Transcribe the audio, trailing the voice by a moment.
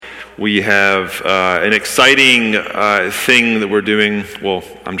We have an exciting thing that we're doing. Well,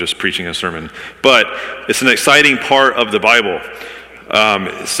 I'm just preaching a sermon, but it's an exciting part of the Bible.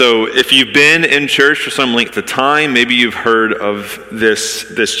 So if you've been in church for some length of time, maybe you've heard of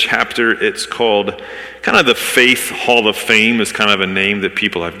this chapter. It's called kind of the Faith Hall of Fame is kind of a name that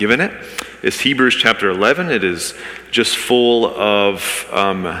people have given it. It's Hebrews chapter 11. It is just full of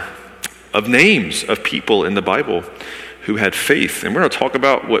names of people in the Bible who had faith. And we're going to talk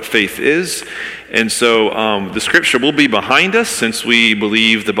about what faith is. And so the scripture will be behind us since we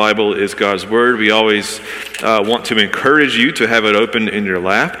believe the Bible is God's word. We always want to encourage you to have it open in your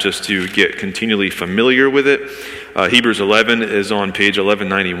lap just to get continually familiar with it. Hebrews 11 is on page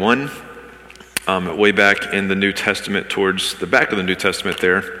 1191. Way back in the New Testament, towards the back of the New Testament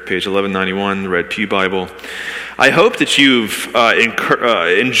there, page 1191, the Red Pew Bible. I hope that you've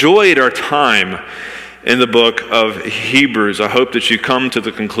enjoyed our time in the book of Hebrews. I hope that you come to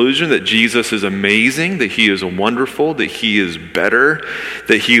the conclusion that Jesus is amazing, that he is wonderful, that he is better,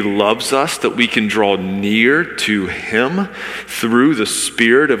 that he loves us, that we can draw near to him through the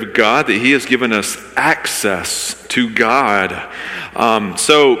Spirit of God, that he has given us access to God.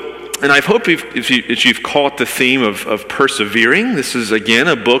 And I hope if you've caught the theme of persevering. This is, again,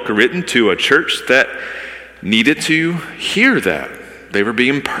 a book written to a church that needed to hear that. They were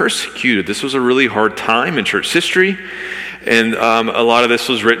being persecuted. This was a really hard time in church history. And a lot of this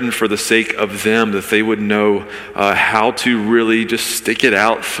was written for the sake of them, that they would know how to really just stick it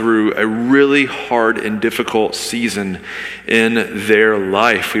out through a really hard and difficult season in their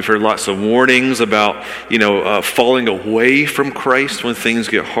life. We've heard lots of warnings about, falling away from Christ when things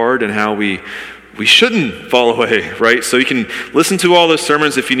get hard, and how we shouldn't fall away, right? So you can listen to all those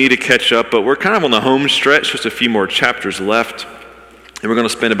sermons if you need to catch up, but we're kind of on the home stretch, just a few more chapters left. And we're going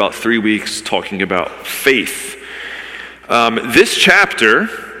to spend about 3 weeks talking about faith. This chapter,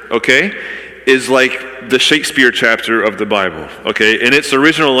 okay, is like the Shakespeare chapter of the Bible, okay? In its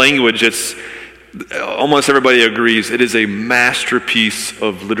original language, it's almost everybody agrees it is a masterpiece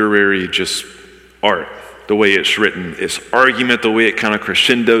of literary just art. The way it's written, its argument, the way it kind of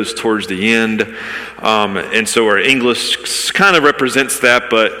crescendos towards the end, and so our English kind of represents that.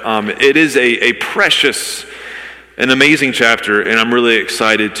 But it is a precious, an amazing chapter, and I'm really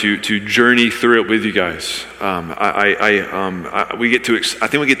excited to journey through it with you guys. I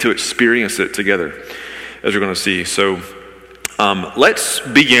think we get to experience it together, as we're going to see. So let's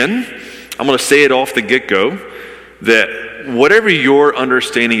begin. I'm going to say it off the get-go that whatever your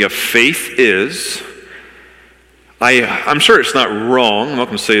understanding of faith is, I'm sure it's not wrong. I'm not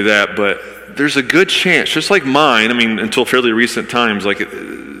going to say that, but there's a good chance, just like mine. I mean, until fairly recent times,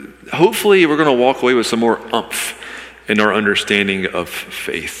 hopefully we're going to walk away with some more oomph in our understanding of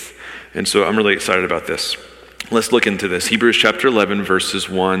faith. And so I'm really excited about this. Let's look into this. Hebrews chapter 11, verses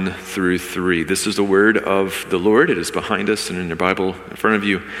 1 through 3. This is the word of the Lord. It is behind us and in your Bible in front of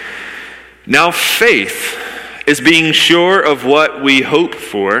you. Now faith is being sure of what we hope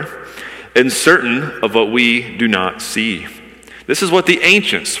for and certain of what we do not see. This is what the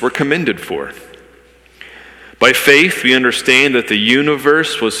ancients were commended for. By faith, we understand that the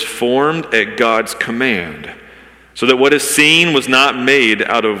universe was formed at God's command, so that what is seen was not made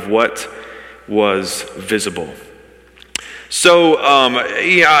out of what was visible. So,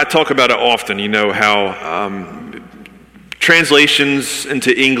 I talk about it often, how translations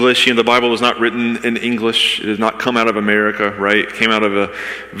into English, the Bible was not written in English. It did not come out of America, right? It came out of a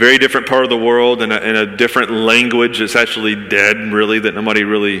very different part of the world and a different language. It's actually dead, really, that nobody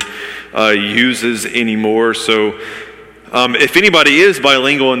really uses anymore. So, if anybody is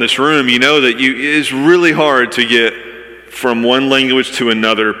bilingual in this room, you know that it's really hard to get from one language to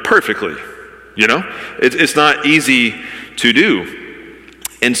another perfectly. It's not easy to do.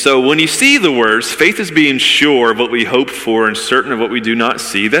 And so when you see the words, faith is being sure of what we hope for and certain of what we do not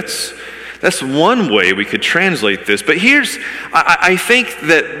see, that's one way we could translate this. But I think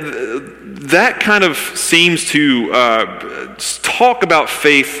that kind of seems to talk about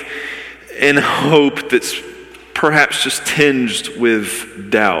faith and hope that's perhaps just tinged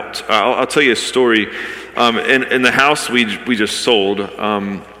with doubt. I'll tell you a story. In the house we just sold,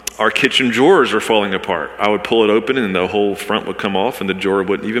 our kitchen drawers were falling apart. I would pull it open and the whole front would come off and the drawer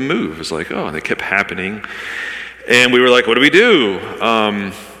wouldn't even move. It was like, and it kept happening. And we were like, what do we do?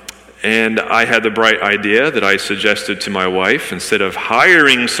 And I had the bright idea that I suggested to my wife, instead of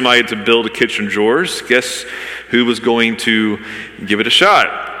hiring somebody to build kitchen drawers, guess who was going to give it a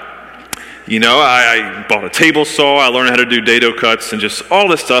shot? I bought a table saw. I learned how to do dado cuts and just all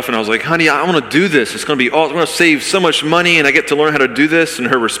this stuff. And I was like, honey, I want to do this. It's going to save so much money and I get to learn how to do this. And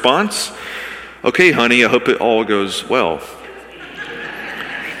her response, okay, honey, I hope it all goes well.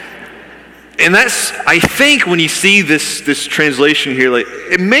 And that's, I think when you see this translation here, like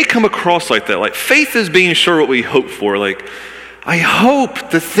it may come across like that. Like faith is being sure what we hope for. Like I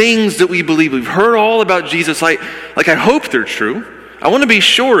hope the things that we believe, we've heard all about Jesus, I hope they're true. I want to be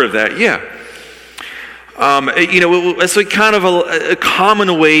sure of that, yeah. It's like kind of a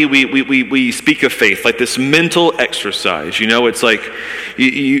common way we speak of faith, like this mental exercise. It's like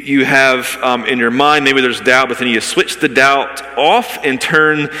you have in your mind, maybe there's doubt, but then you switch the doubt off and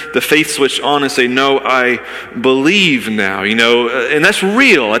turn the faith switch on and say, no, I believe now, and that's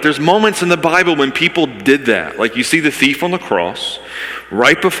real. Like there's moments in the Bible when people did that. Like you see the thief on the cross,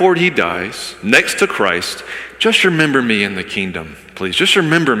 right before he dies, next to Christ, just remember me in the kingdom, please. Just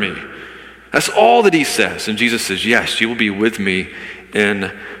remember me. That's all that he says. And Jesus says, yes, you will be with me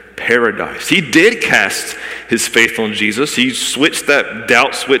in paradise. He did cast his faith on Jesus. He switched that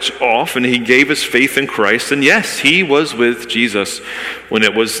doubt switch off and he gave his faith in Christ. And yes, he was with Jesus when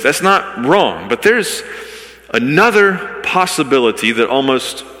that's not wrong. But there's another possibility that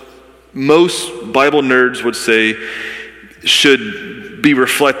almost most Bible nerds would say should be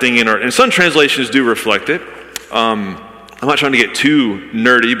reflecting and some translations do reflect it. I'm not trying to get too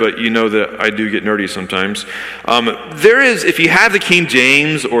nerdy, but you know that I do get nerdy sometimes. There is, if you have the King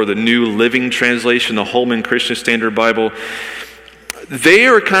James or the New Living Translation, the Holman Christian Standard Bible, they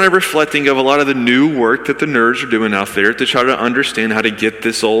are kind of reflecting of a lot of the new work that the nerds are doing out there to try to understand how to get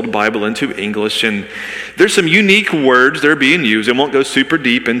this old Bible into English. And there's some unique words that are being used. I won't go super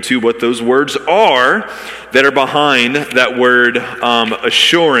deep into what those words are that are behind that word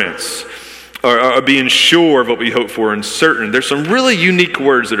assurance. Or being sure of what we hope for and certain. There's some really unique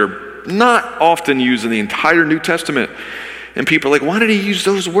words that are not often used in the entire New Testament. And people are like, why did he use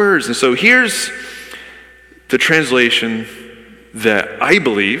those words? And so here's the translation that I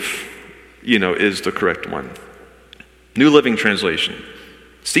believe, is the correct one. New Living Translation.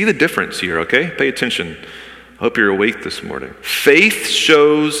 See the difference here, okay? Pay attention. I hope you're awake this morning. Faith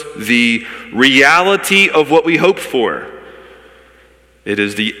shows the reality of what we hope for. It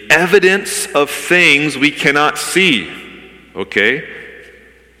is the evidence of things we cannot see. Okay?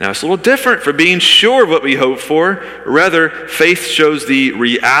 Now it's a little different for being sure of what we hope for. Rather, faith shows the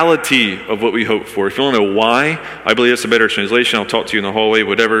reality of what we hope for. If you want to know why, I believe it's a better translation. I'll talk to you in the hallway,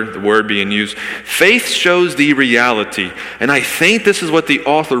 whatever the word being used. Faith shows the reality. And I think this is what the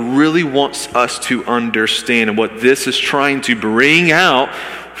author really wants us to understand and what this is trying to bring out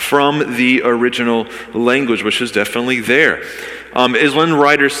from the original language, which is definitely there. As one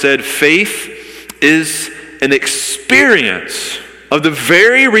writer said, faith is an experience of the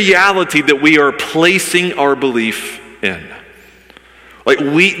very reality that we are placing our belief in. Like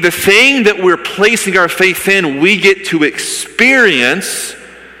the thing that we're placing our faith in, we get to experience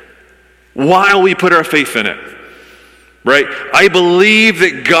while we put our faith in it. Right? I believe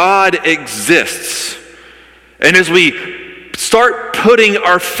that God exists. And as we start putting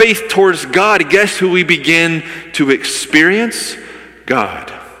our faith towards God, guess who we begin to experience?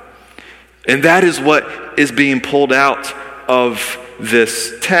 God. And that is what is being pulled out of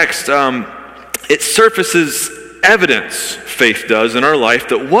this text. It surfaces evidence, faith does, in our life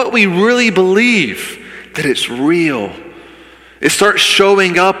that what we really believe, that it's real. It starts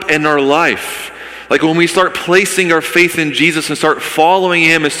showing up in our life. Like when we start placing our faith in Jesus and start following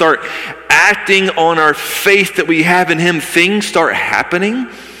him and start acting on our faith that we have in him, things start happening.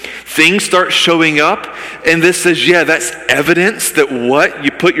 Things start showing up. And this says, yeah, that's evidence that what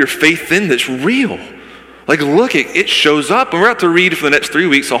you put your faith in, that's real. Like, look, it shows up. And we're about to read for the next 3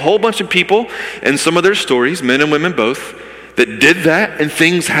 weeks a whole bunch of people and some of their stories, men and women both, that did that and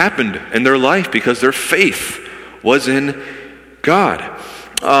things happened in their life because their faith was in God.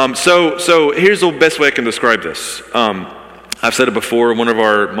 So here's the best way I can describe this. I've said it before, one of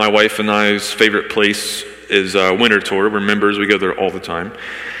my wife and I's favorite place is Winter Tour. We're members, we go there all the time.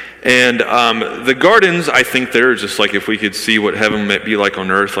 And the gardens, I think they're just like if we could see what heaven might be like on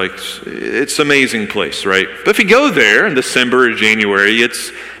earth, like it's an amazing place, right? But if you go there in December or January,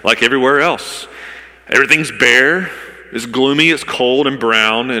 it's like everywhere else. Everything's bare, it's gloomy, it's cold and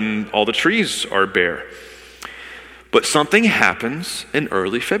brown, and all the trees are bare. But something happens in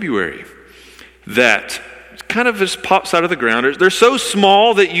early February that kind of just pops out of the ground. They're so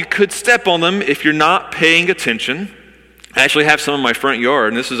small that you could step on them if you're not paying attention. I actually have some in my front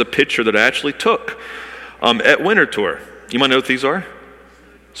yard, and this is a picture that I actually took at Winter Tour. You might know what these are?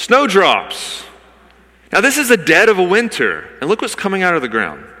 Snowdrops. Now this is the dead of a winter, and look what's coming out of the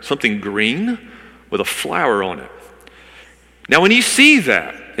ground. Something green with a flower on it. Now when you see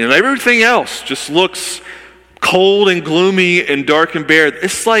that, and everything else just looks cold and gloomy and dark and bare,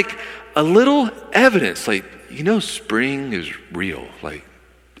 it's like a little evidence, like, spring is real. Like,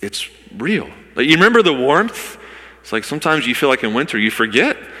 it's real. Like, you remember the warmth? It's like sometimes you feel like in winter you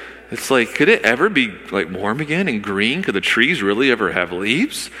forget. It's like, could it ever be like warm again and green? Could the trees really ever have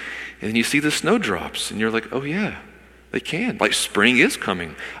leaves? And then you see the snowdrops and you're like, oh yeah, they can. Like spring is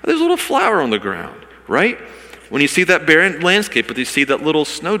coming. There's a little flower on the ground, right? When you see that barren landscape, but you see that little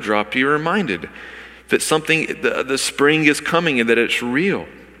snowdrop, you're reminded that the spring is coming and that it's real.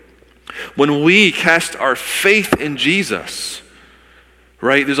 When we cast our faith in Jesus,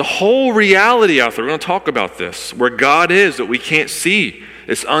 right, there's a whole reality out there. We're going to talk about this, where God is that we can't see.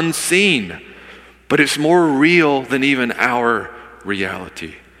 It's unseen, but it's more real than even our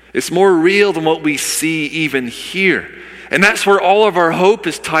reality. It's more real than what we see even here. And that's where all of our hope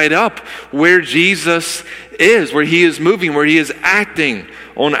is tied up, where Jesus is, where he is moving, where he is acting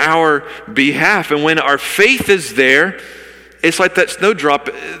on our behalf. And when our faith is there, it's like that snowdrop.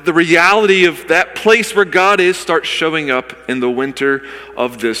 The reality of that place where God is starts showing up in the winter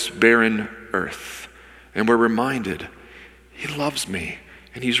of this barren earth. And we're reminded, he loves me.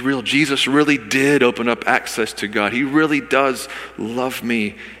 And he's real. Jesus really did open up access to God. He really does love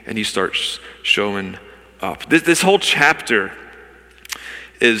me. And he starts showing up. This whole chapter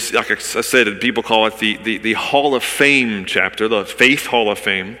is, like I said, people call it the Hall of Fame chapter, the Faith Hall of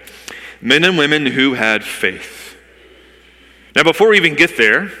Fame. Men and women who had faith. Now, before we even get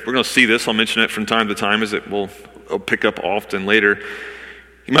there, we're going to see this. I'll mention it from time to time as it will pick up often later.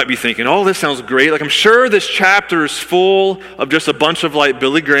 You might be thinking, oh, this sounds great. Like, I'm sure this chapter is full of just a bunch of like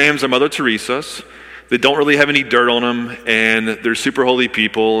Billy Grahams and Mother Teresas that don't really have any dirt on them, and they're super holy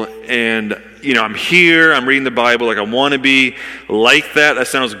people. And, you know, I'm here, I'm reading the Bible, like I want to be like that. That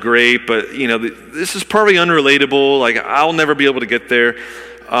sounds great, but, you know, this is probably unrelatable. Like, I'll never be able to get there.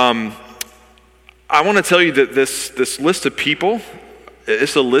 I want to tell you that this list of people,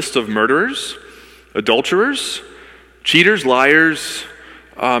 it's a list of murderers, adulterers, cheaters, liars.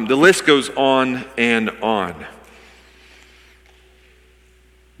 The list goes on and on.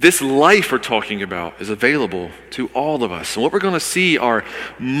 This life we're talking about is available to all of us. And what we're going to see are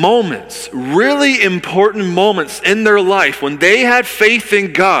moments, really important moments in their life when they had faith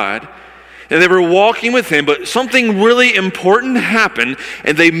in God and they were walking with him, but something really important happened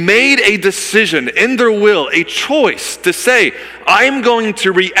and they made a decision in their will, a choice to say, I'm going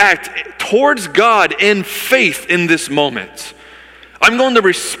to react towards God in faith in this moment. I'm going to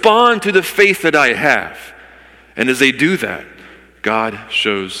respond to the faith that I have. And as they do that, God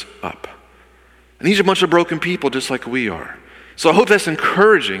shows up. And these are a bunch of broken people just like we are. So I hope that's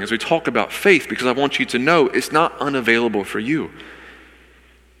encouraging as we talk about faith, because I want you to know it's not unavailable for you.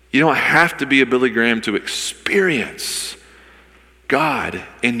 You don't have to be a Billy Graham to experience God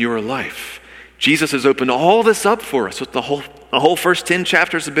in your life. Jesus has opened all this up for us. What the whole first 10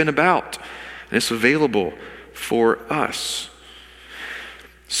 chapters have been about. And it's available for us.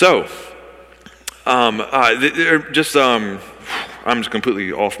 So, I'm just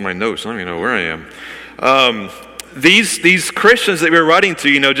completely off my notes. I don't even know where I am. These Christians that we're writing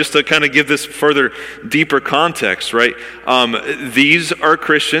to, just to kind of give this further, deeper context, right? These are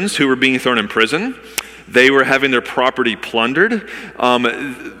Christians who were being thrown in prison. They were having their property plundered.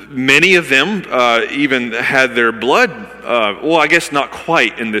 Many of them even had their blood, well, I guess not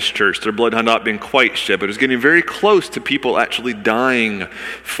quite in this church. Their blood had not been quite shed, but it was getting very close to people actually dying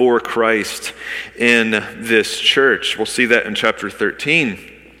for Christ in this church. We'll see that in chapter 13.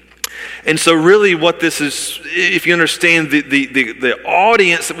 And so really what this is, if you understand the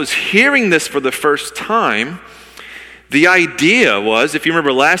audience that was hearing this for the first time, the idea was, if you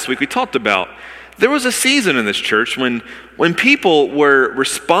remember last week, we talked about, there was a season in this church when people were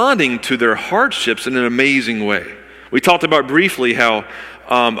responding to their hardships in an amazing way. We talked about briefly how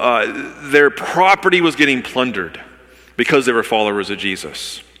their property was getting plundered because they were followers of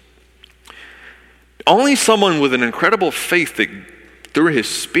Jesus. Only someone with an incredible faith that through his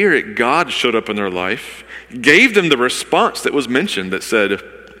Spirit, God showed up in their life, gave them the response that was mentioned that said,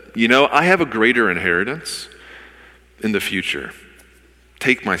 I have a greater inheritance in the future.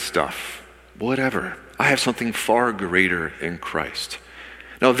 Take my stuff. Whatever. I have something far greater in Christ.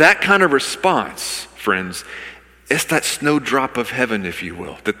 Now that kind of response, friends, it's that snowdrop of heaven, if you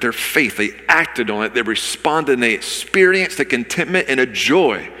will, that their faith, they acted on it, they responded, and they experienced a contentment and a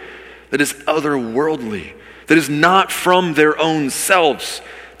joy that is otherworldly, that is not from their own selves.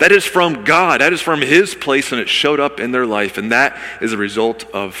 That is from God. That is from his place, and it showed up in their life, and that is a result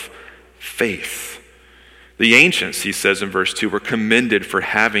of faith. The ancients, he says in verse 2, were commended for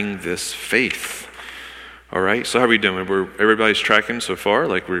having this faith. All right, so how are we doing? Everybody's tracking so far?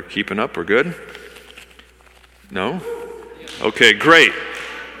 Like we're keeping up? We're good? No? Okay, great.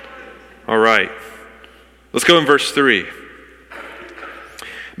 All right. Let's go in verse 3.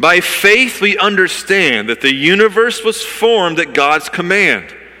 By faith we understand that the universe was formed at God's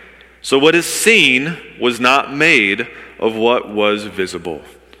command. So what is seen was not made of what was visible.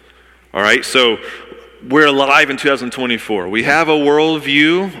 All right, so we're alive in 2024. We have a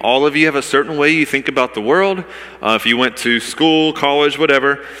worldview. All of you have a certain way you think about the world. If you went to school, college,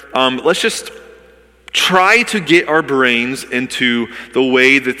 whatever, let's just try to get our brains into the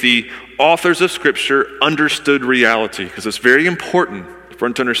way that the authors of Scripture understood reality, because it's very important for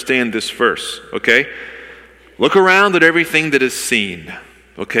us to understand this verse, okay? Look around at everything that is seen,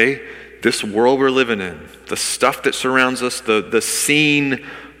 okay? This world we're living in, the stuff that surrounds us, the seen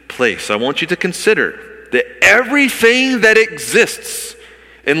place. I want you to consider that everything that exists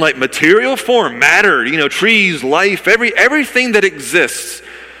in like material form, matter, trees, life, everything that exists,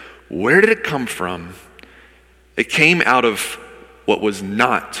 where did it come from? It came out of what was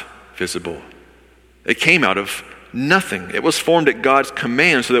not visible. It came out of nothing. It was formed at God's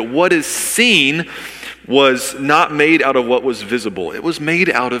command, so that what is seen was not made out of what was visible. It was made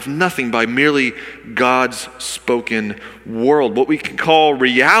out of nothing by merely God's spoken word. What we can call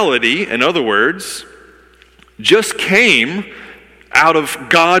reality, in other words, just came out of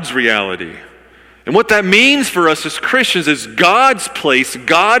God's reality. And what that means for us as Christians is God's place,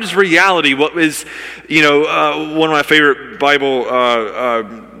 God's reality. What is, one of my favorite Bible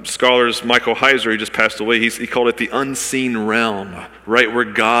scholars, Michael Heiser, he just passed away, he called it the unseen realm, right? Where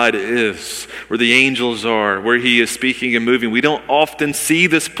God is, where the angels are, where he is speaking and moving. We don't often see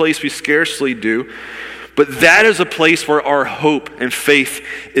this place, we scarcely do. But that is a place where our hope and faith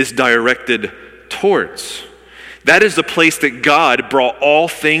is directed towards. That is the place that God brought all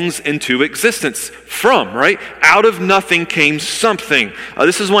things into existence from, right? Out of nothing came something.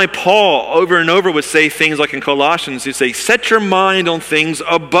 This is why Paul over and over would say things like in Colossians, he'd say, set your mind on things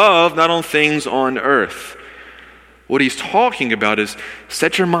above, not on things on earth. What he's talking about is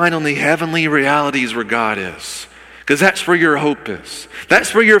set your mind on the heavenly realities where God is. Because that's where your hope is.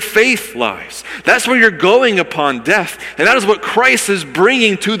 That's where your faith lies. That's where you're going upon death. And that is what Christ is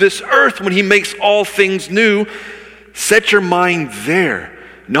bringing to this earth when he makes all things new. Set your mind there,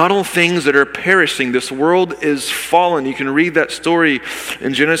 not on things that are perishing. This world is fallen. You can read that story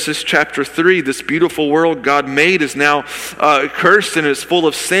in Genesis chapter 3. This beautiful world God made is now cursed and is full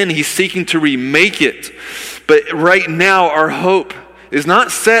of sin. He's seeking to remake it. But right now, our hope is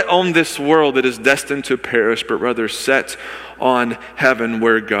not set on this world that is destined to perish, but rather set on heaven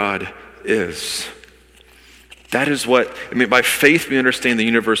where God is. That is by faith we understand the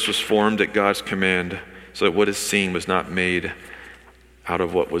universe was formed at God's command, so that what is seen was not made out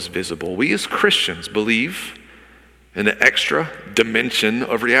of what was visible. We as Christians believe in the extra dimension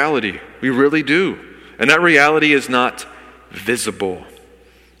of reality. We really do. And that reality is not visible.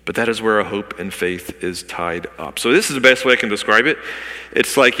 But that is where our hope and faith is tied up. So this is the best way I can describe it.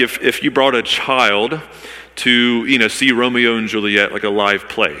 It's like if you brought a child to, see Romeo and Juliet, like a live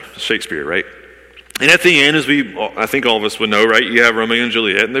play, Shakespeare, right? And at the end, I think all of us would know, right? You have Romeo and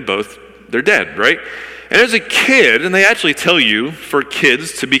Juliet, and they're dead, right? And as a kid, and they actually tell you for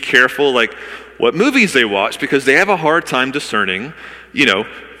kids to be careful, like what movies they watch, because they have a hard time discerning,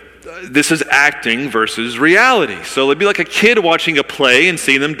 this is acting versus reality. So it'd be like a kid watching a play and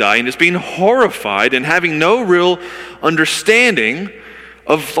seeing them die and just being horrified and having no real understanding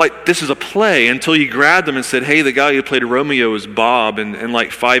of like, this is a play, until you grabbed them and said, hey, the guy who played Romeo is Bob, and in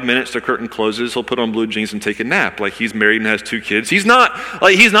like 5 minutes the curtain closes, he'll put on blue jeans and take a nap. Like he's married and has 2 kids. He's not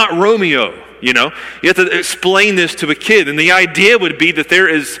Romeo, You have to explain this to a kid. And the idea would be that there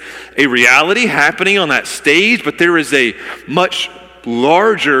is a reality happening on that stage, but there is a much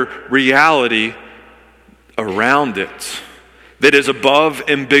larger reality around it that is above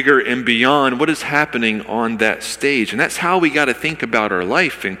and bigger and beyond what is happening on that stage. And that's how we got to think about our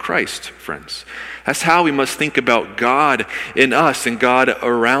life in Christ, friends. That's how we must think about God in us and God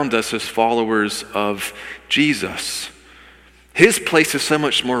around us as followers of Jesus. His place is so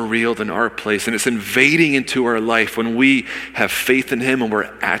much more real than our place, and it's invading into our life when we have faith in him and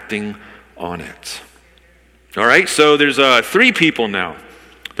we're acting on it. All right, so there's 3 people now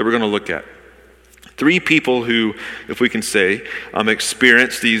that we're going to look at. 3 people who, if we can say,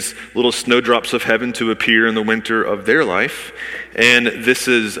 experience these little snowdrops of heaven to appear in the winter of their life. And this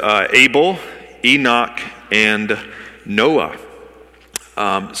is Abel, Enoch, and Noah.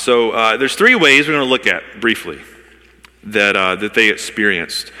 So there's 3 ways we're going to look at briefly that they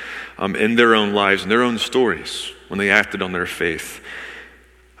experienced in their own lives and their own stories when they acted on their faith.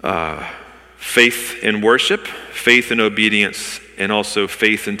 Faith in worship, faith in obedience, and also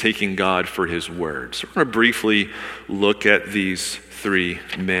faith in taking God for his word. So we're going to briefly look at these 3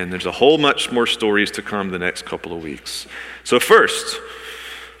 men. There's a whole much more stories to come the next couple of weeks. So first,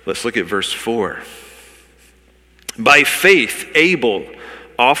 Let's look at verse 4. By faith, Abel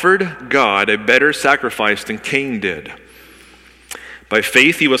offered God a better sacrifice than Cain did. By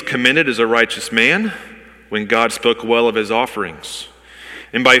faith, he was commended as a righteous man when God spoke well of his offerings.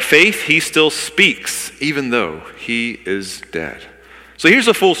 And by faith, he still speaks, even though he is dead. So here's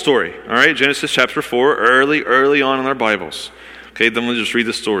the full story, all right? Genesis chapter 4, early on in our Bibles. Okay, then we'll just read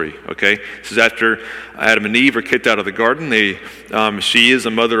the story, okay? This is after Adam and Eve are kicked out of the garden. She is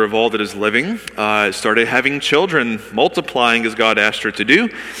the mother of all that is living, started having children, multiplying as God asked her to do.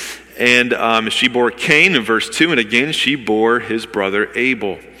 And she bore Cain in verse 2, and again she bore his brother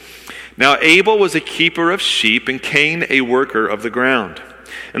Abel. Now Abel was a keeper of sheep, and Cain a worker of the ground.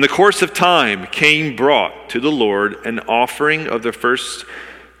 In the course of time, Cain brought to the Lord an offering of the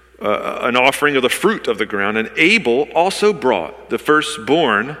fruit of the ground, and Abel also brought the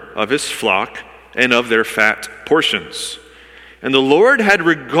firstborn of his flock and of their fat portions. And the Lord had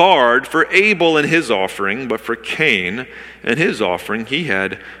regard for Abel and his offering, but for Cain and his offering he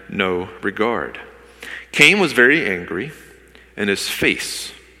had no regard. Cain was very angry, and his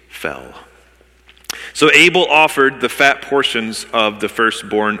face fell. So Abel offered the fat portions of the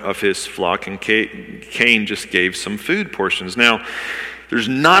firstborn of his flock, and Cain just gave some food portions. Now, there's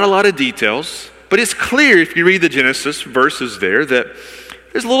not a lot of details, but it's clear if you read the Genesis verses there that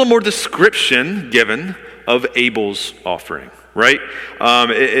there's a little more description given of Abel's offering, right?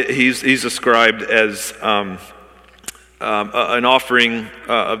 He's described as an offering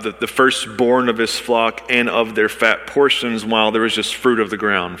of the firstborn of his flock and of their fat portions, while there was just fruit of the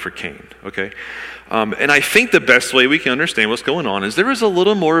ground for Cain, okay? And I think the best way we can understand what's going on is there is a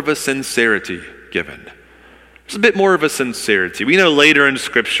little more of a sincerity given. There's a bit more of a sincerity. We know later in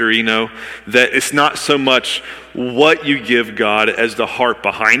Scripture, that it's not so much what you give God as the heart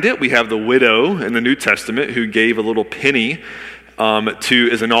behind it. We have the widow in the New Testament who gave a little penny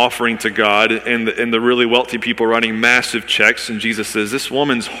as an offering to God, and the really wealthy people writing massive checks. And Jesus says, this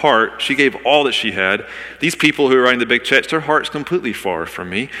woman's heart, she gave all that she had. These people who are writing the big checks, their heart's completely far from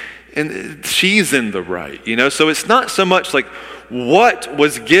me. And she's in the right, So it's not so much like what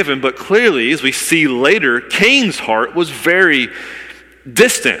was given, but clearly, as we see later, Cain's heart was very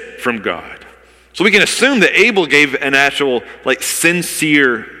distant from God. So we can assume that Abel gave an actual,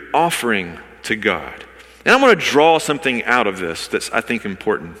 sincere offering to God. And I want to draw something out of this that's, I think,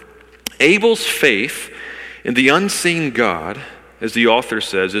 important. Abel's faith in the unseen God, as the author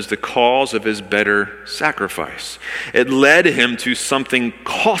says, is the cause of his better sacrifice. It led him to something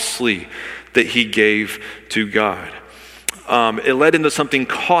costly that he gave to God. It led into something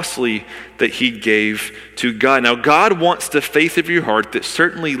costly that he gave to God. Now, God wants the faith of your heart that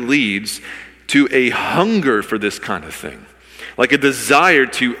certainly leads to a hunger for this kind of thing. Like a desire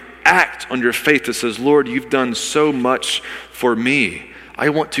to act on your faith that says, Lord, you've done so much for me. I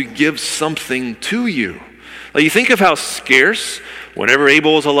want to give something to you. Like, you think of how scarce, whenever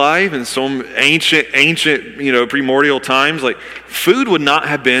Abel was alive in some ancient, primordial times, food would not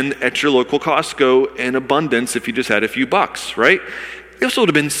have been at your local Costco in abundance if you just had a few bucks, right? It also would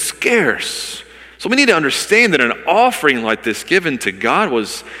have been scarce. So we need to understand that an offering like this given to God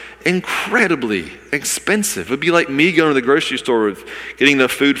was incredibly expensive. It would be like me going to the grocery store with getting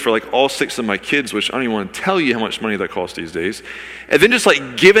enough food for all 6 of my kids, which I don't even want to tell you how much money that costs these days, and then just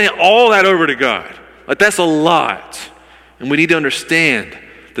giving all that over to God. That's a lot. And we need to understand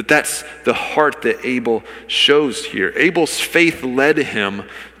that that's the heart that Abel shows here. Abel's faith led him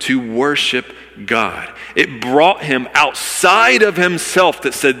to worship God. It brought him outside of himself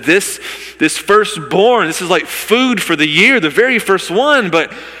that said, this firstborn, this is like food for the year, the very first one,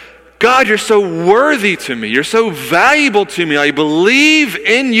 but God, you're so worthy to me. You're so valuable to me. I believe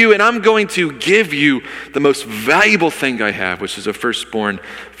in you, and I'm going to give you the most valuable thing I have, which is a firstborn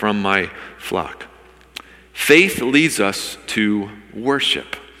from my flock. Faith leads us to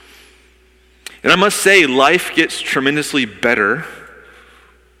worship. And I must say, life gets tremendously better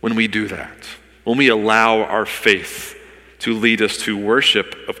when we do that, when we allow our faith to lead us to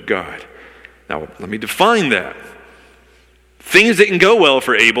worship of God. Now, let me define that. Things didn't go well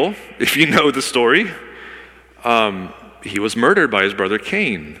for Abel, if you know the story. He was murdered by his brother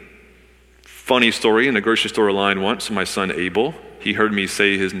Cain. Funny story, in a grocery store line once, my son Abel, he heard me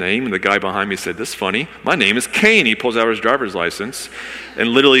say his name, and the guy behind me said, "This is funny. My name is Cain." He pulls out his driver's license, and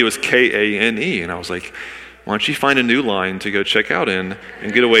literally it was Kane. And I was like, why don't you find a new line to go check out in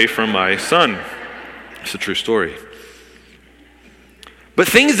and get away from my son? It's a true story. But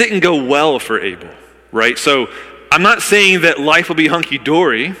things didn't go well for Abel, right? So I'm not saying that life will be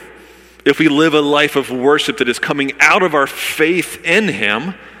hunky-dory if we live a life of worship that is coming out of our faith in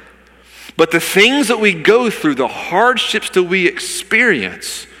him. But the things that we go through, the hardships that we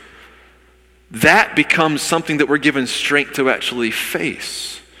experience, that becomes something that we're given strength to actually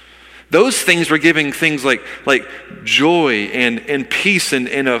face. Those things were giving things like joy and peace and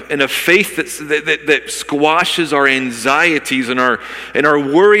a faith that squashes our anxieties and our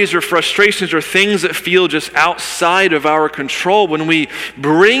worries or frustrations or things that feel just outside of our control. When we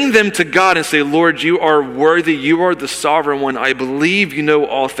bring them to God and say, Lord, you are worthy, you are the sovereign one, I believe you know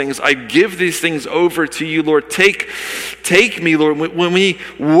all things, I give these things over to you, Lord, take me, Lord. When we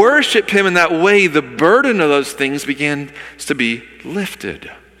worship him in that way, the burden of those things begins to be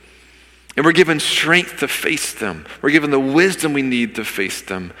lifted. And we're given strength to face them. We're given the wisdom we need to face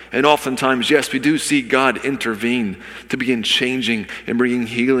them. And oftentimes, yes, we do see God intervene to begin changing and bringing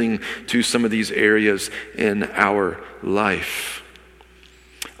healing to some of these areas in our life.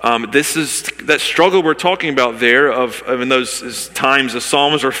 This is that struggle we're talking about there of in those times. The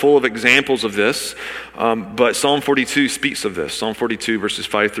Psalms are full of examples of this. But Psalm 42 speaks of this. Psalm 42 verses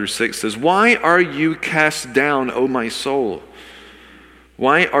 5 through 6 says, "Why are you cast down, O my soul?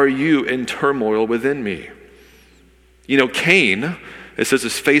 Why are you in turmoil within me?" You know, Cain, it says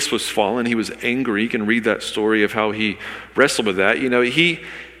his face was fallen. He was angry. You can read that story of how he wrestled with that. You know,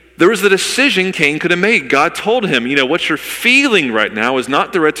 there was a decision Cain could have made. God told him, you know, what you're feeling right now is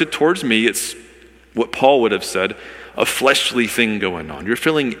not directed towards me. It's what Paul would have said, a fleshly thing going on. You're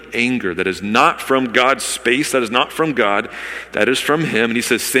feeling anger that is not from God's space. That is not from God. That is from him. And he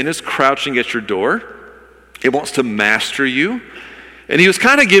says, sin is crouching at your door. It wants to master you. And he was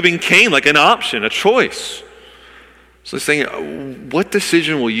kind of giving Cain like an option, a choice. So he's saying, what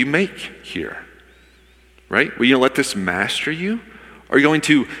decision will you make here? Right? Will you let this master you? Or are you going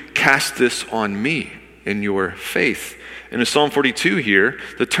to cast this on me in your faith? And in Psalm 42 here,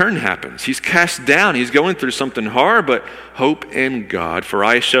 the turn happens. He's cast down. He's going through something hard, but hope in God. For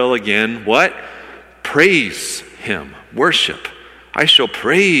I shall again, what? Praise him. Worship. I shall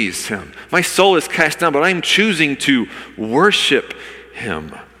praise him. My soul is cast down, but I am choosing to worship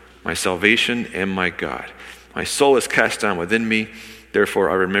him, my salvation and my God. My soul is cast down within me. Therefore,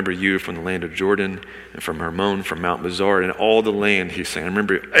 I remember you from the land of Jordan and from Hermon, from Mount Mizar, and all the land, he's saying. I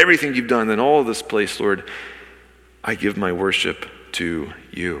remember everything you've done in all this place, Lord. I give my worship to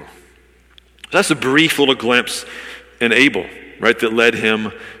you. That's a brief little glimpse in Abel, right, that led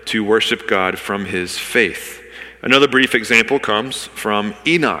him to worship God from his faith. Another brief example comes from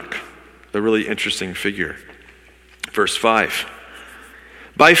Enoch, a really interesting figure. Verse 5.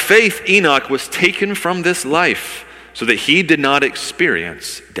 By faith, Enoch was taken from this life so that he did not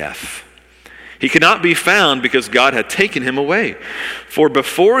experience death. He could not be found because God had taken him away. For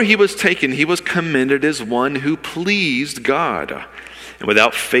before he was taken, he was commended as one who pleased God. And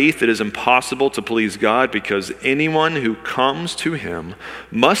without faith, it is impossible to please God because anyone who comes to him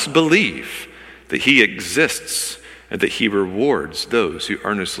must believe that he exists and that he rewards those who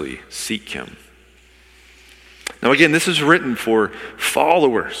earnestly seek him. Now again, this is written for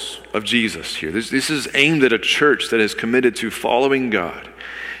followers of Jesus here. This is aimed at a church that is committed to following God.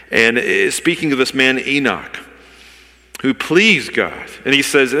 And is speaking of this man Enoch, who pleased God. And he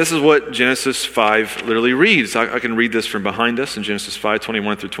says, this is what Genesis 5 literally reads. I can read this from behind us in Genesis 5,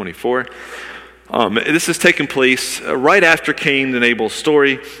 21 through 24. This has taken place right after Cain and Abel's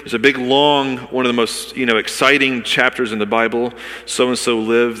story. There's a big, long, one of the most exciting chapters in the Bible. So-and-so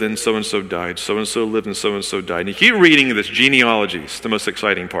lived and so-and-so died. So-and-so lived and so-and-so died. And you keep reading this genealogy. It's the most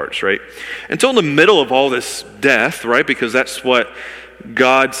exciting parts, right? Until in the middle of all this death, right? Because that's what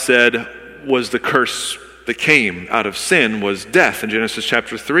God said was the curse that came out of sin, was death in Genesis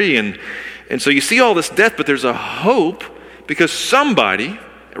chapter 3. And so you see all this death, but there's a hope because somebody,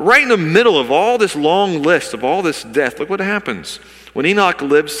 right in the middle of all this long list of all this death, look what happens. When Enoch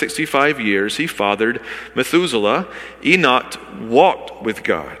lived 65 years, he fathered Methuselah. Enoch walked with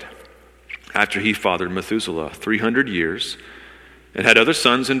God after he fathered Methuselah 300 years and had other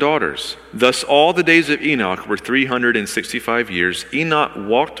sons and daughters. Thus all the days of Enoch were 365 years. Enoch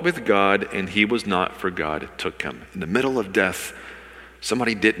walked with God, and he was not, for God took him. In the middle of death,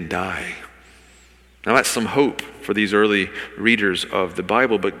 somebody didn't die. Now that's some hope for these early readers of the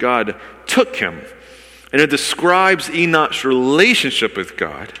Bible, but God took him. And it describes Enoch's relationship with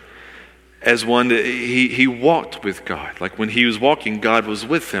God as one that he walked with God. Like when he was walking, God was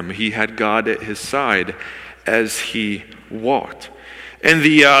with him. He had God at his side as he walked. And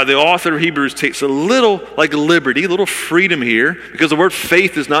the author of Hebrews takes a little liberty, a little freedom here, because the word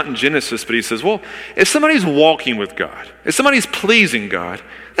faith is not in Genesis, but he says, well, if somebody's walking with God, if somebody's pleasing God,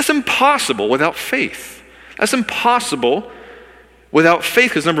 that's impossible without faith. That's impossible without faith,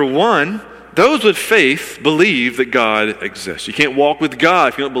 because number one, those with faith believe that God exists. You can't walk with God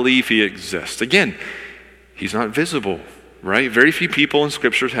if you don't believe he exists. Again, he's not visible. right? Very few people in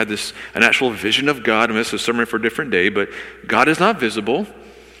scriptures had an actual vision of God. And this is a sermon for a different day, but God is not visible.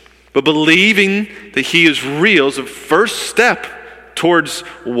 But believing that he is real is the first step towards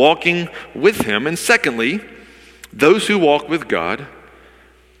walking with him. And secondly, those who walk with God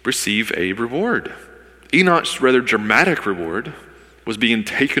receive a reward. Enoch's rather dramatic reward was being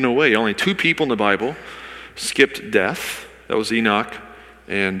taken away. Only 2 people in the Bible skipped death. That was Enoch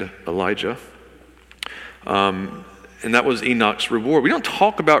and Elijah. And that was Enoch's reward. We don't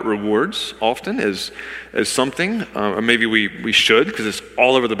talk about rewards often as something, or maybe we should, because it's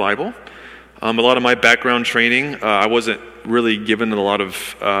all over the Bible. A lot of my background training, I wasn't really given a lot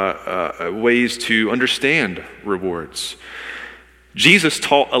of ways to understand rewards. Jesus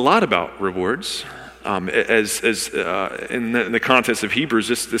taught a lot about rewards. In the context of Hebrews,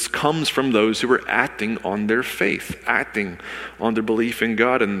 this comes from those who are acting on their faith, acting on their belief in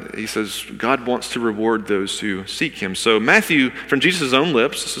God. And he says God wants to reward those who seek him. So Matthew, from Jesus' own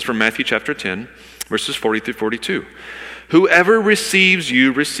lips, this is from Matthew chapter 10, verses 40 through 42. Whoever receives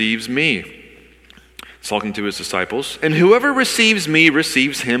you receives me. He's talking to his disciples. And whoever receives me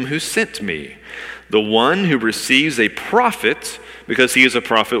receives him who sent me. The one who receives a prophet, because he is a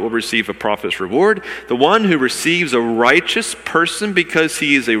prophet, will receive a prophet's reward. The one who receives a righteous person, because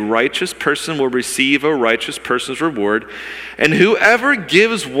he is a righteous person, will receive a righteous person's reward. And whoever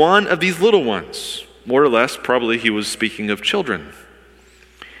gives one of these little ones, more or less, probably he was speaking of children.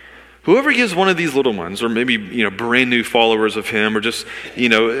 Whoever gives one of these little ones, or maybe, brand new followers of him, or just,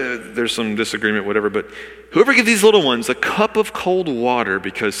 there's some disagreement, whatever, but whoever gives these little ones a cup of cold water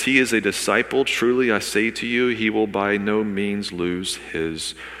because he is a disciple, truly I say to you, he will by no means lose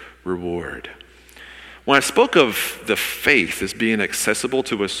his reward. When I spoke of the faith as being accessible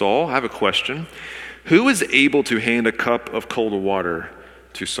to us all, I have a question. Who is able to hand a cup of cold water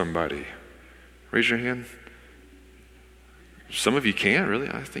to somebody? Raise your hand. Some of you can, really.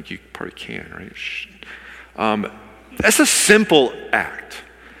 I think you probably can, right? That's a simple act.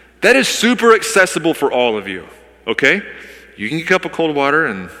 That is super accessible for all of you, okay? You can get a cup of cold water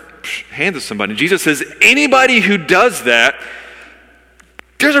and hand it to somebody. And Jesus says, anybody who does that,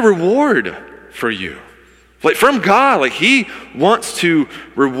 there's a reward for you. Like from God, like he wants to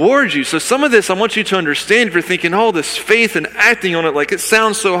reward you. So some of this I want you to understand if you're thinking, oh, this faith and acting on it, like it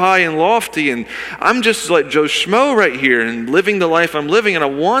sounds so high and lofty and I'm just like Joe Schmo right here and living the life I'm living and I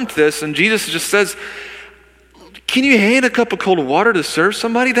want this. And Jesus just says, can you hand a cup of cold water to serve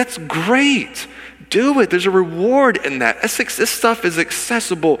somebody? That's great. Do it. There's a reward in that. This stuff is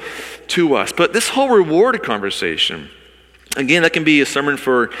accessible to us. But this whole reward conversation, again, that can be a sermon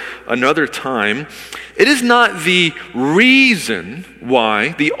for another time. It is not the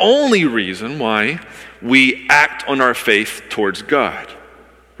only reason why we act on our faith towards God,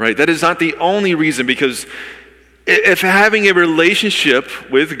 right? That is not the only reason, because if having a relationship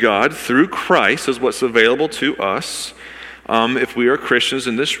with God through Christ is what's available to us, if we are Christians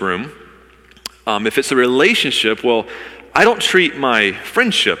in this room, if it's a relationship, well, I don't treat my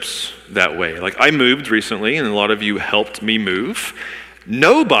friendships that way. Like I moved recently and a lot of you helped me move.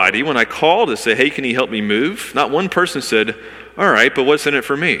 Nobody, when I called to say, hey, can you help me move? Not one person said, all right, but what's in it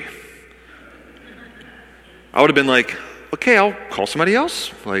for me? I would have been like, okay, I'll call somebody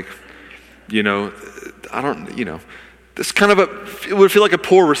else. Like, this kind of it would feel like a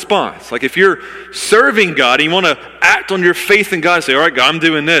poor response. Like if you're serving God and you want to act on your faith in God and say, all right, God, I'm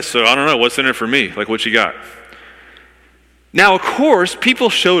doing this, so I don't know, what's in it for me? Like what you got? Now, of course, people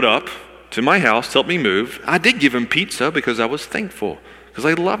showed up to my house to help me move. I did give them pizza because I was thankful, because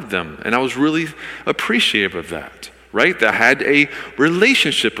I loved them, and I was really appreciative of that, right? That I had a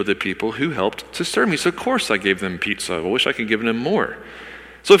relationship with the people who helped to serve me. So, of course, I gave them pizza. I wish I could give them more.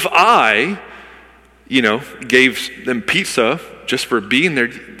 So if I, gave them pizza just for being there,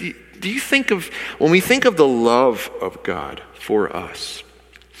 do you think of, when we think of the love of God for us,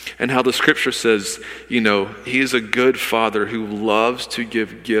 and how the scripture says, he is a good father who loves to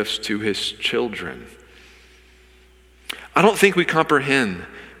give gifts to his children. I don't think we comprehend,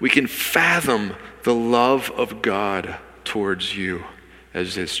 we can fathom the love of God towards you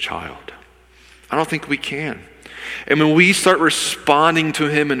as his child. I don't think we can. And when we start responding to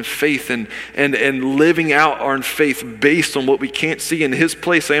him in faith and living out our faith based on what we can't see in his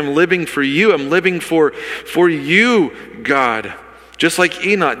place, I am living for you. I'm living for you, God. Just like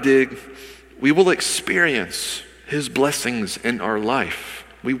Enoch did, we will experience his blessings in our life.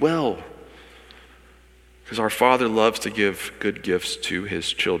 We will. Because our Father loves to give good gifts to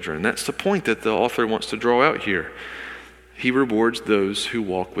his children. That's the point that the author wants to draw out here. He rewards those who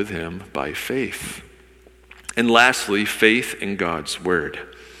walk with him by faith. And lastly, faith in God's word.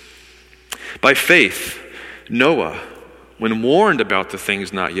 By faith, Noah when warned about the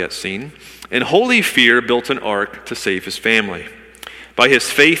things not yet seen, in holy fear built an ark to save his family. By his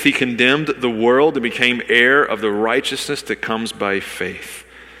faith he condemned the world and became heir of the righteousness that comes by faith.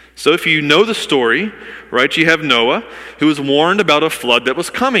 So if you know the story, right, you have Noah, who was warned about a flood that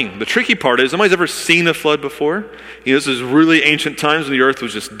was coming. The tricky part is, nobody's ever seen a flood before. This is really ancient times when the earth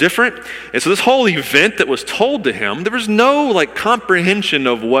was just different. And so this whole event that was told to him, there was no comprehension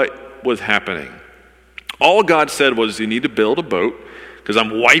of what was happening. All God said was, you need to build a boat, because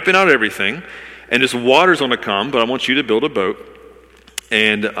I'm wiping out everything, and this water's going to come, but I want you to build a boat,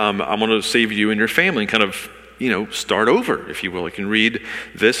 and I'm going to save you and your family, and kind of start over, if you will. You can read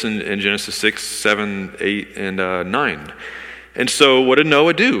this in Genesis 6, 7, 8, and 9. And so what did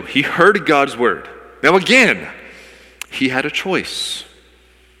Noah do? He heard God's word. Now again, he had a choice.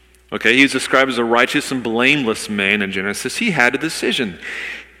 Okay, he's described as a righteous and blameless man in Genesis. He had a decision.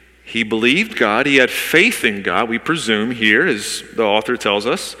 He believed God. He had faith in God, we presume here, as the author tells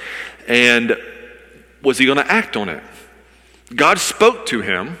us. And was he going to act on it? God spoke to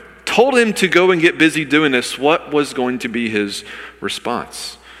him, told him to go and get busy doing this. What was going to be his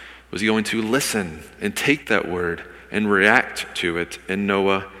response? Was he going to listen and take that word and react to it? And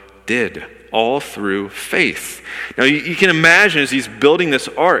Noah did, all through faith. Now you can imagine, as he's building this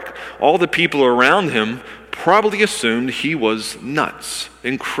ark, all the people around him probably assumed he was nuts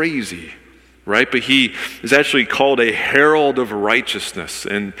and crazy, right? But he is actually called a herald of righteousness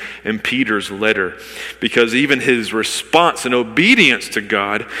in Peter's letter, because even his response and obedience to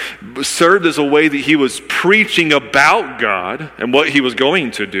God served as a way that he was preaching about God and what he was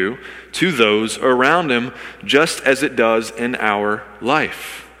going to do to those around him, just as it does in our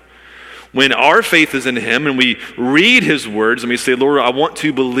life. When our faith is in him and we read his words and we say, Lord, I want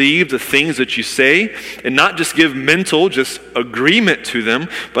to believe the things that you say, and not just give mental just agreement to them,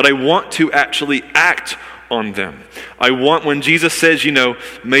 but I want to actually act on them. I want, when Jesus says,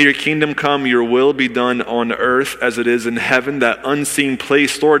 may your kingdom come, your will be done on earth as it is in heaven, that unseen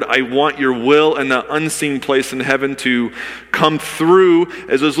place, Lord, I want your will in that unseen place in heaven to come through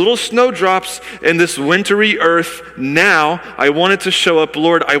as those little snowdrops in this wintry earth. Now, I want it to show up,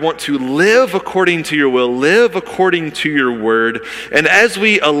 Lord, I want to live according to your will, live according to your word. And as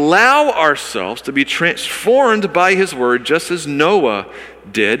we allow ourselves to be transformed by his word, just as Noah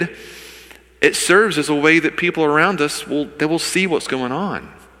did, it serves as a way that people around us they will see what's going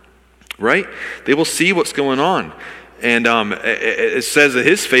on, right? They will see what's going on. And it says that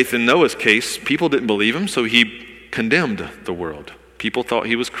his faith in Noah's case, people didn't believe him, so he condemned the world. People thought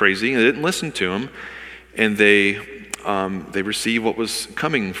he was crazy, and they didn't listen to him, and they received what was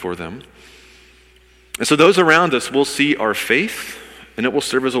coming for them. And so those around us will see our faith, and it will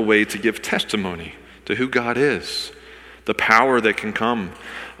serve as a way to give testimony to who God is, the power that can come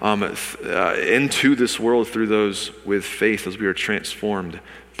into this world through those with faith as we are transformed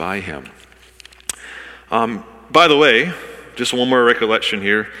by him. By the way, just one more recollection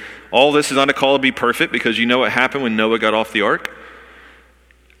here. All this is not a call to be perfect, because you know what happened when Noah got off the ark?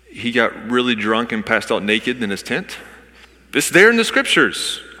 He got really drunk and passed out naked in his tent. This is there in the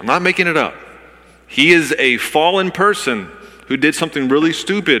scriptures. I'm not making it up. He is a fallen person who did something really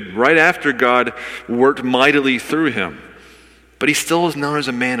stupid right after God worked mightily through him. But he still is known as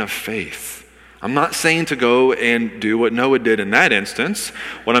a man of faith. I'm not saying to go and do what Noah did in that instance.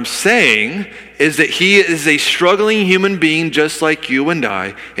 What I'm saying is that he is a struggling human being just like you and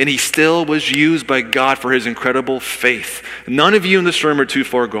I, and he still was used by God for his incredible faith. None of you in this room are too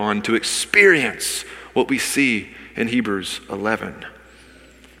far gone to experience what we see in Hebrews 11.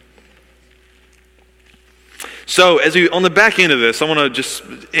 So on the back end of this, I want to just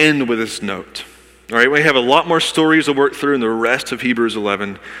end with this note. All right, we have a lot more stories to work through in the rest of Hebrews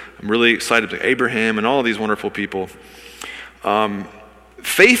 11. I'm really excited to Abraham and all of these wonderful people.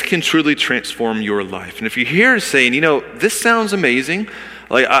 Faith can truly transform your life. And if you're here saying, this sounds amazing,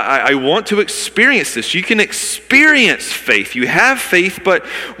 I want to experience this. You can experience faith. You have faith, but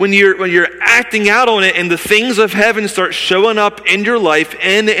when you're acting out on it and the things of heaven start showing up in your life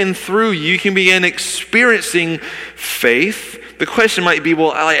in and through, you can begin experiencing faith. The question might be,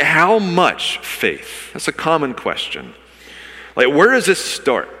 how much faith? That's a common question. Where does this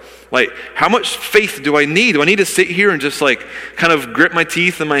start? How much faith do I need? Do I need to sit here and just kind of grip my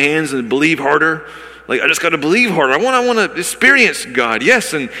teeth in my hands and believe harder? I just got to believe harder. I want to experience God,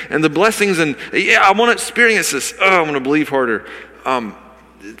 yes, and the blessings, and yeah, I want to experience this. I want to believe harder.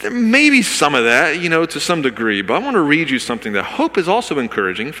 There may be some of that, to some degree, but I want to read you something that hope is also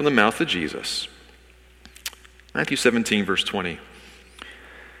encouraging from the mouth of Jesus. Matthew 17, verse 20.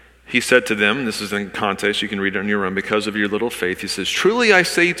 He said to them, this is in context, you can read it on your own, because of your little faith, he says, truly I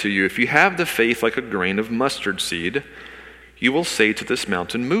say to you, if you have the faith like a grain of mustard seed, you will say to this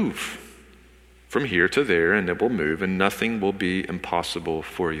mountain, move from here to there, and it will move, and nothing will be impossible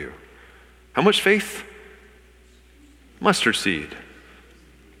for you. How much faith? Mustard seed.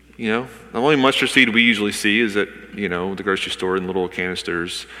 The only mustard seed we usually see is at, the grocery store in little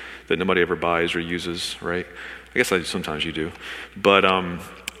canisters that nobody ever buys or uses, right? I guess sometimes you do. But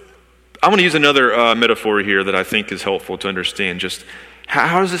I want to use another metaphor here that I think is helpful to understand just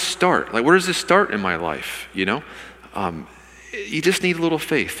how does this start? Like, where does this start in my life, You just need a little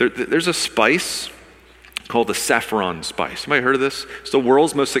faith. There's a spice called the saffron spice. Somebody heard of this? It's the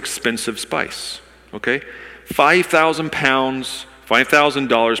world's most expensive spice, okay? 5,000 pounds,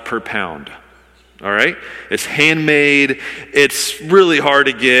 $5,000 per pound, all right? It's handmade. It's really hard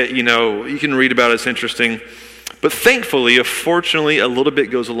to get, you can read about it. It's interesting. But thankfully, or fortunately, a little bit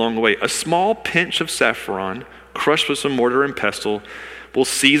goes a long way. A small pinch of saffron, crushed with some mortar and pestle, will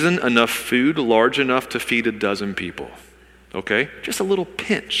season enough food large enough to feed a dozen people. Okay? Just a little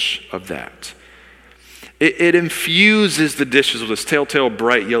pinch of that. It infuses the dishes with this telltale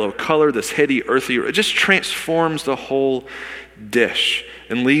bright yellow color, this heady, earthy, it just transforms the whole dish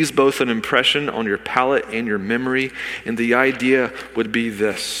and leaves both an impression on your palate and your memory. And the idea would be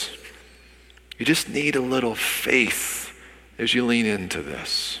this. You just need a little faith as you lean into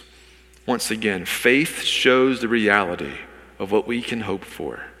this. Once again, faith shows the reality of what we can hope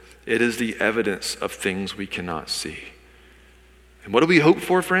for. It is the evidence of things we cannot see. And what do we hope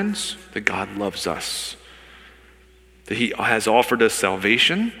for, friends? That God loves us. That he has offered us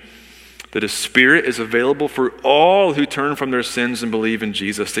salvation. That his Spirit is available for all who turn from their sins and believe in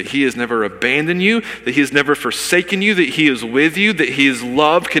Jesus. That he has never abandoned you. That he has never forsaken you. That he is with you. That his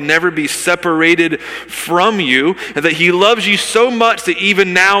love can never be separated from you. And that he loves you so much that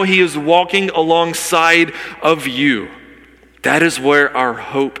even now he is walking alongside of you. That is where our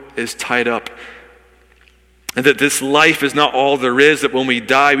hope is tied up. And that this life is not all there is, that when we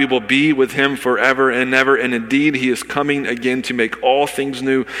die, we will be with him forever and ever. And indeed, he is coming again to make all things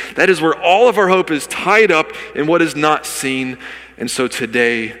new. That is where all of our hope is tied up in what is not seen. And so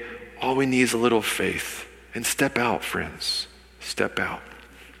today, all we need is a little faith. And step out, friends. Step out.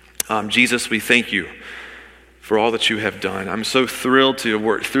 Jesus, we thank you for all that you have done. I'm so thrilled to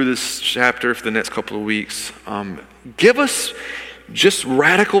work through this chapter for the next couple of weeks. Give us just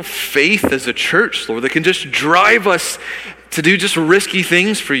radical faith as a church, Lord, that can just drive us to do just risky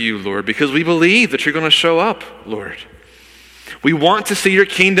things for you, Lord, because we believe that you're going to show up, Lord. We want to see your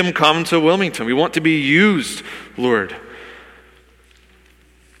kingdom come to Wilmington. We want to be used, Lord.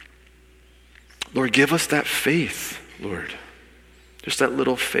 Lord, give us that faith, Lord. Just that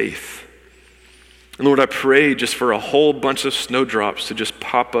little faith. And Lord, I pray just for a whole bunch of snowdrops to just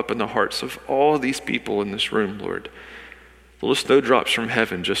pop up in the hearts of all these people in this room, Lord. Little snowdrops from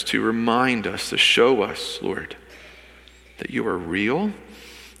heaven just to remind us, to show us, Lord, that you are real,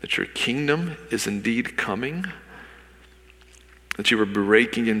 that your kingdom is indeed coming, that you are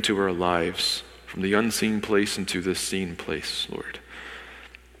breaking into our lives from the unseen place into this seen place, Lord.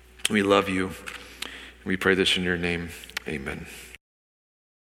 We love you. We pray this in your name. Amen.